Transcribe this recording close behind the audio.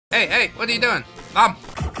Hey, what are you doing?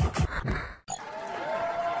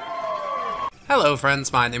 Hello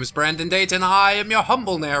friends, my name is Brandon Dayton, I am your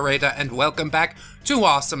humble narrator, and welcome back to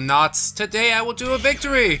Awesomenauts. Today I will do a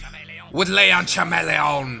victory with Leon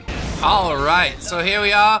Chameleon. Alright, so here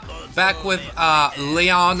we are, back with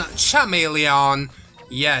Leon Chameleon.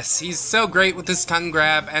 Yes, he's so great with his tongue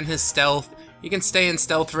grab and his stealth. You can stay in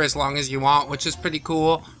stealth for as long as you want, which is pretty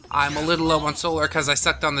cool. I'm a little low on solar because I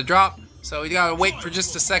sucked on the drop, so you gotta wait for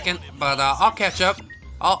just a second, but I'll catch up.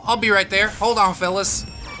 I'll be right there. Hold on, fellas.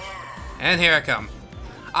 And here I come.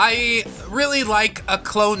 I really like a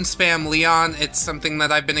clone spam Leon. It's something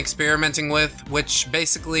that I've been experimenting with, which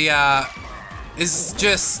basically is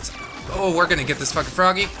just... Oh, we're gonna get this fucking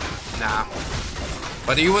froggy. Nah.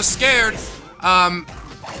 But he was scared.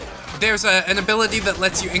 There's an ability that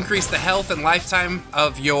lets you increase the health and lifetime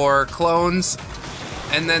of your clones.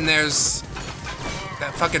 And then there's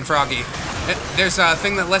that fucking froggy. There's a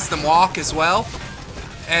thing that lets them walk as well.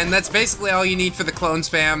 And that's basically all you need for the clone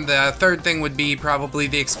spam. The third thing would be probably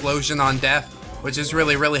the explosion on death, which is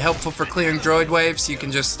really, really helpful for clearing droid waves. You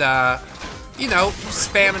can just, you know,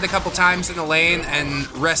 spam it a couple times in a lane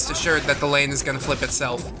and rest assured that the lane is gonna flip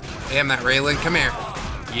itself. Damn that Raylan, come here.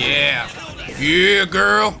 Yeah. Yeah,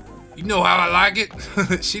 girl. You know how I like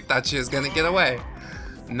it. She thought she was gonna get away.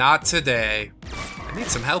 Not today. I need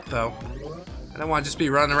some help though. I don't want to just be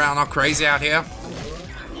running around all crazy out here.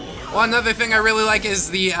 Well, another thing I really like is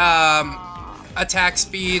the attack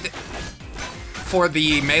speed for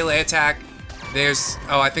the melee attack. There's,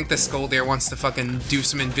 oh, I think the Skull Deer wants to fucking do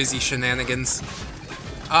some Invisi shenanigans.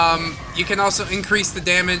 You can also increase the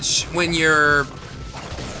damage when you're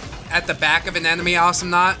at the back of an enemy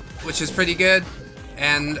Awesomenaut, which is pretty good.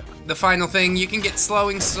 And the final thing, you can get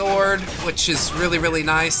Slowing Sword, which is really, really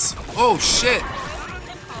nice. Oh, shit.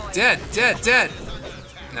 Dead.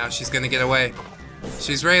 Now she's gonna get away.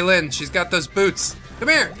 She's Raylan. She's got those boots. Come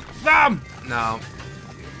here. No.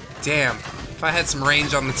 Damn. If I had some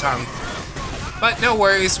range on the tongue. But no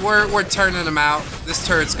worries. We're turning them out. This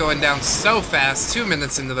turret's going down so fast. 2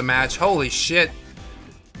 minutes into the match. Holy shit.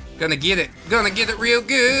 Gonna get it. Gonna get it real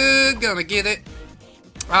good. Gonna get it.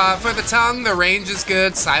 For the tongue, the range is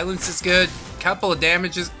good. Silence is good. Couple of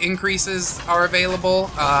damages increases are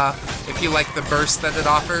available if you like the burst that it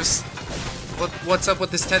offers. What's up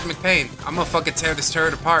with this Ted McPain? I'm gonna fucking tear this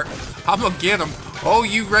turret apart. I'm gonna get him. Oh,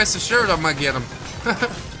 you rest assured I'm gonna get him.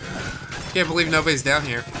 Can't believe nobody's down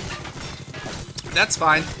here. That's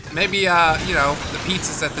fine. Maybe, you know, the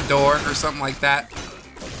pizza's at the door or something like that.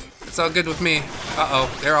 It's all good with me.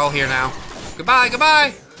 Uh-oh, they're all here now. Goodbye,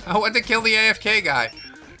 goodbye! I went to kill the AFK guy.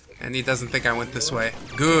 And he doesn't think I went this way.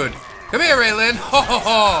 Good. Come here, Raylan. Ho ho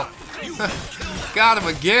ho! Got him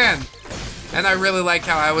again. And I really like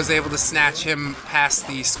how I was able to snatch him past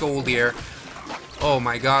the Skull Deer. Oh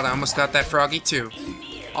my god, I almost got that froggy too.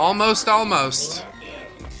 Almost.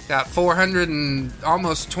 Got 400 and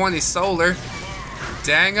almost 20 solar.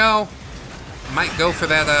 Dango. Might go for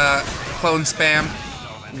that clone spam.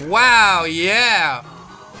 Wow, yeah.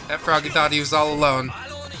 That froggy thought he was all alone.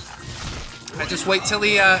 I just wait till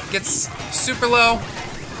he gets super low.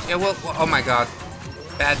 Yeah, well, oh my god.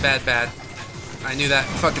 Bad. I knew that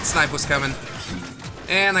fucking snipe was coming.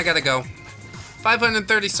 And I gotta go.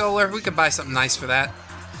 530 solar, we could buy something nice for that.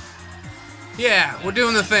 Yeah, we're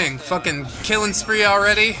doing the thing. Fucking killing spree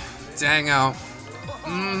already. Dango.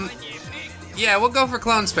 Yeah, we'll go for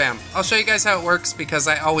clone spam. I'll show you guys how it works because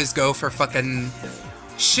I always go for fucking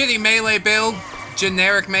shitty melee build.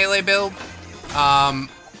 Generic melee build.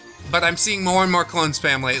 But I'm seeing more and more clone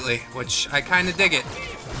spam lately, which I kinda dig it.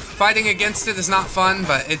 Fighting against it is not fun,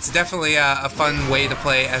 but it's definitely a fun way to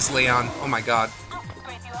play as Leon. Oh my god.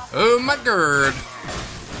 Oh my god.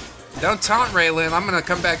 Don't taunt Raylan, I'm gonna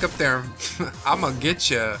come back up there. I'm gonna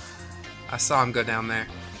get you. I saw him go down there.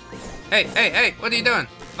 Hey, what are you doing?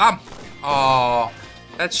 Oh,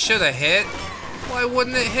 that should have hit. Why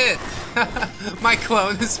wouldn't it hit? My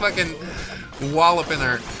clone is fucking walloping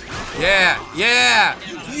her. Yeah!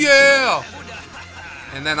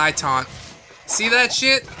 And then I taunt. See that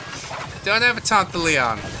shit? Don't ever taunt the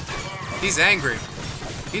Leon. He's angry.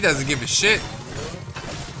 He doesn't give a shit.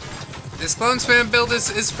 This clone spam build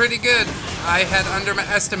is pretty good. I had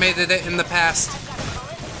underestimated it in the past.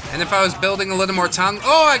 And if I was building a little more tongue...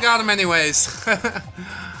 Oh, I got him anyways.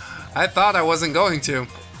 I thought I wasn't going to.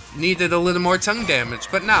 Needed a little more tongue damage,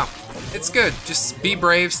 but no. It's good. Just be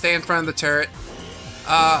brave, stay in front of the turret.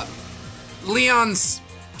 Leon's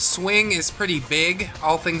swing is pretty big,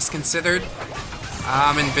 all things considered.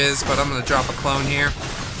 I'm in biz, but I'm gonna drop a clone here.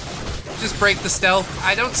 Just break the stealth.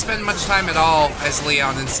 I don't spend much time at all as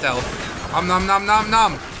Leon in stealth. Nom nom nom nom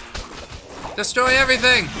nom. Destroy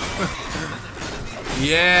everything!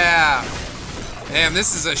 Yeah! Damn,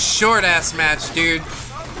 this is a short-ass match, dude.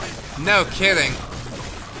 No kidding.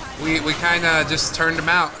 We kinda just turned him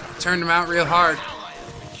out. Turned him out real hard.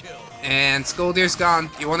 And Skoldir's gone.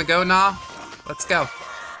 You wanna go, Nah? Let's go.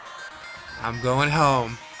 I'm going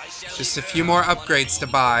home. Just a few more upgrades to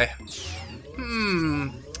buy.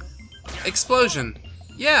 Explosion.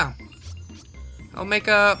 Yeah. I'll make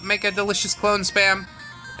a delicious clone spam,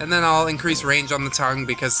 and then I'll increase range on the tongue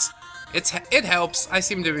because it helps. I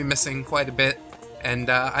seem to be missing quite a bit, and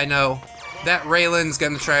I know that Raylan's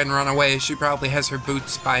gonna try and run away. She probably has her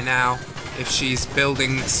boots by now if she's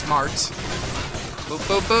building smart. Boop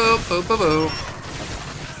boop boop boop boop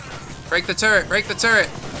boop. Break the turret! Break the turret!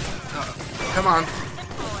 Come on.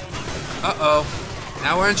 Uh-oh.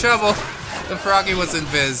 Now we're in trouble. The froggy was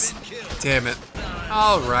invis. Damn it.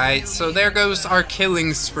 Alright, so there goes our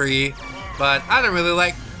killing spree. But I don't really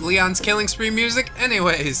like Leon's killing spree music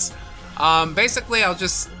anyways. Basically I'll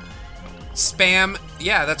just spam.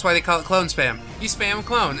 Yeah, that's why they call it clone spam. You spam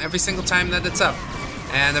clone every single time that it's up.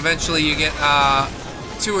 And eventually you get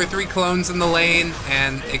 2 or 3 clones in the lane,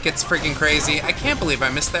 and it gets freaking crazy. I can't believe I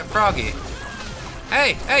missed that froggy.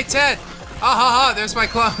 Hey, hey Ted! Ah ha ha, there's my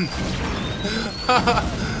clone.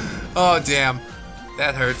 Oh damn,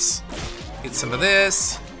 that hurts. Get some of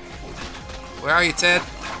this. Where are you, Ted?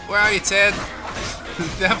 Where are you, Ted?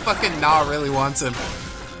 That fucking Gnaw really wants him.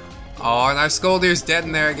 Oh, and our Skoldir's dead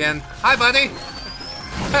in there again. Hi, buddy!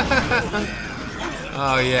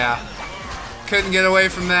 Oh yeah. Couldn't get away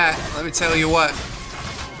from that, let me tell you what.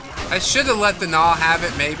 I should have let the Gnaw have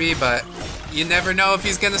it maybe, but you never know if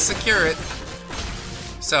he's gonna secure it.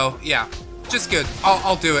 So, yeah. Just good.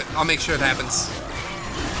 I'll do it. I'll make sure it happens.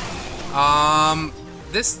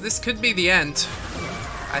 This could be the end.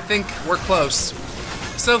 I think we're close.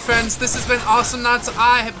 So friends, this has been Awesomenauts.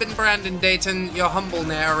 I have been Brandon Dayton, your humble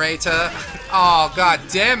narrator. Oh, god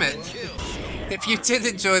damn it. If you did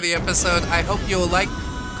enjoy the episode, I hope you'll like,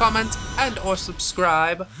 comment, and or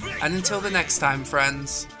subscribe. And until the next time,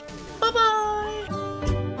 friends. Bye-bye.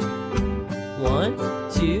 1,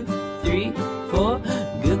 2, 3, 4.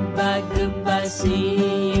 Goodbye, goodbye,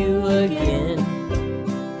 see you again.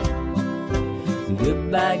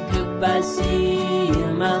 Goodbye, goodbye, see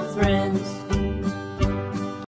you, my friends.